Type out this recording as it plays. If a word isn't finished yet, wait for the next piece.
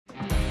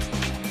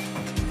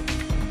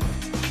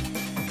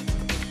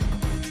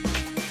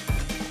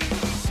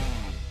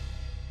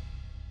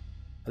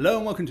Hello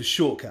and welcome to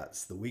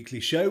Shortcuts, the weekly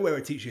show where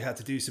I teach you how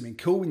to do something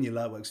cool in your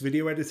Lightworks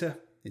video editor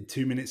in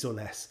 2 minutes or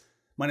less.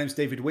 My name's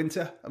David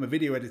Winter, I'm a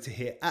video editor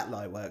here at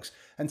Lightworks,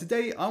 and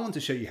today I want to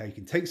show you how you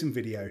can take some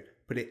video,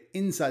 put it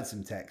inside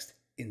some text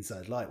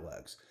inside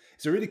Lightworks.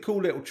 It's a really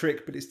cool little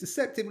trick, but it's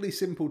deceptively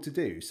simple to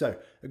do, so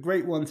a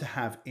great one to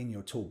have in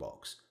your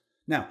toolbox.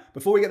 Now,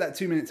 before we get that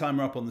 2-minute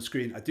timer up on the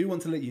screen, I do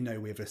want to let you know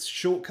we have a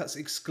Shortcuts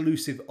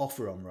exclusive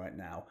offer on right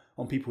now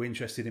on people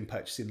interested in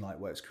purchasing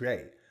Lightworks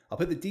Create. I'll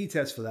put the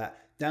details for that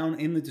down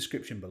in the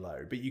description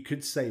below, but you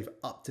could save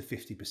up to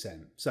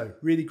 50%. So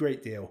really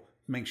great deal.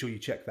 Make sure you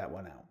check that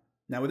one out.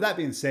 Now, with that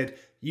being said,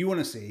 you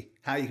want to see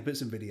how you can put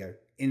some video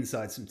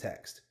inside some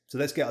text. So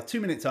let's get our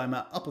 2-minute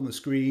timer up on the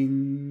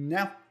screen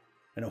now,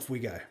 and off we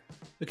go.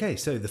 Okay,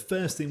 so the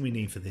first thing we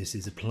need for this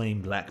is a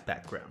plain black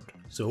background.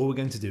 So all we're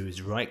going to do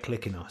is right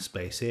click in our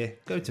space here,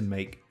 go to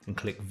make and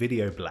click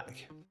video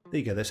black. There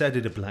you go, that's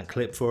added a black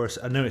clip for us.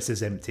 I know it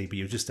says empty, but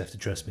you'll just have to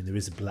trust me, there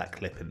is a black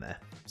clip in there.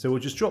 So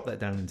we'll just drop that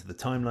down into the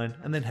timeline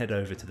and then head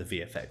over to the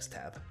VFX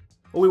tab.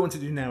 All we want to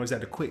do now is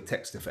add a quick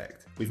text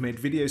effect. We've made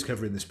videos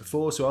covering this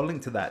before, so I'll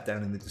link to that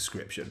down in the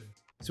description.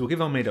 So we'll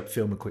give our made up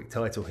film a quick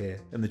title here,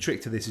 and the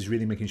trick to this is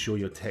really making sure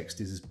your text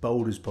is as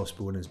bold as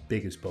possible and as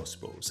big as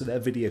possible, so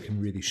that video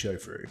can really show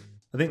through.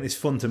 I think this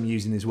font I'm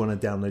using is one I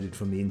downloaded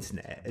from the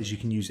internet, as you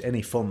can use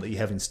any font that you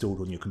have installed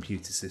on your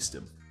computer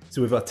system.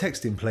 So with our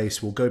text in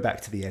place, we'll go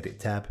back to the Edit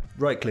tab,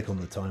 right click on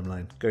the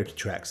timeline, go to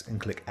Tracks and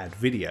click Add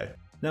Video.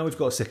 Now we've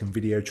got a second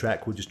video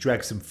track, we'll just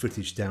drag some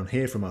footage down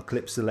here from our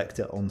clip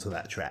selector onto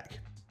that track.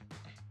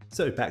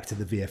 So back to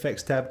the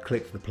VFX tab,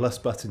 click the plus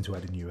button to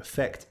add a new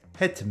effect,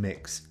 head to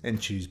Mix and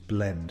choose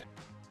Blend.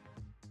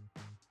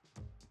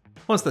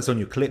 Once that's on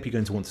your clip, you're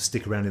going to want to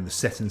stick around in the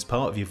settings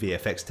part of your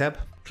VFX tab,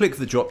 click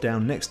the drop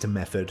down next to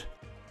Method,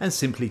 and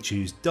simply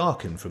choose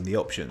Darken from the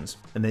options.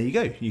 And there you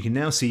go, you can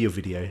now see your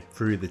video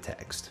through the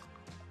text.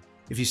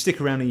 If you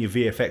stick around in your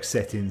VFX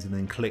settings and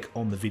then click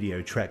on the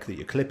video track that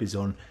your clip is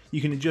on, you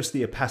can adjust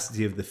the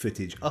opacity of the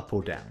footage up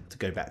or down to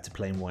go back to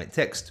plain white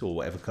text or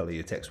whatever colour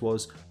your text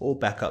was, or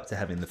back up to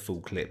having the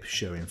full clip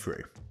showing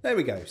through. There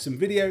we go, some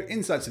video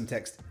inside some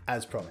text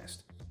as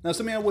promised. Now,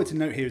 something I want to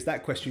note here is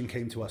that question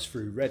came to us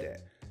through Reddit.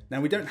 Now,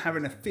 we don't have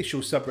an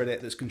official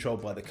subreddit that's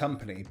controlled by the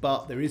company,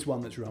 but there is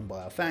one that's run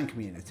by our fan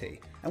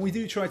community, and we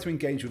do try to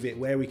engage with it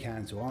where we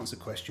can to answer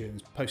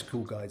questions, post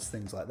cool guides,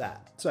 things like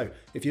that. So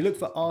if you look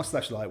for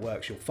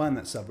r/Lightworks, you'll find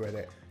that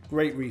subreddit.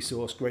 Great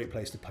resource, great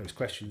place to post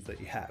questions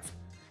that you have.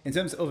 In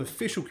terms of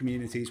official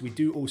communities, we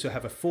do also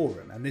have a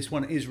forum, and this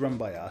one is run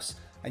by us,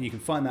 and you can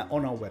find that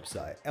on our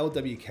website,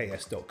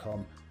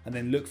 LWKS.com, and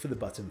then look for the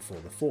button for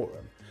the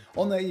forum.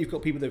 On there, you've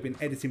got people that have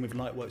been editing with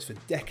Lightworks for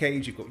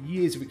decades, you've got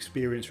years of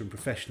experience from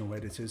professional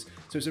editors,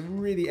 so it's a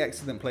really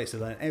excellent place to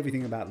learn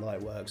everything about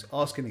Lightworks,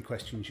 ask any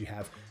questions you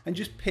have, and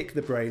just pick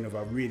the brain of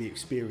our really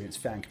experienced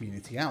fan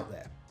community out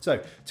there.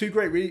 So, 2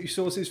 great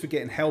resources for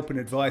getting help and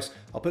advice.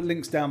 I'll put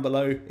links down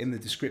below in the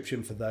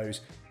description for those.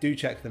 Do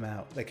check them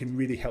out, they can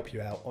really help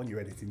you out on your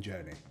editing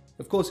journey.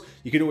 Of course,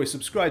 you can always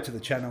subscribe to the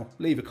channel,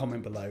 leave a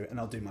comment below, and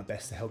I'll do my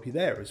best to help you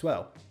there as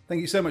well.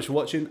 Thank you so much for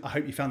watching. I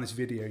hope you found this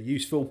video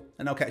useful,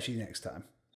 and I'll catch you next time.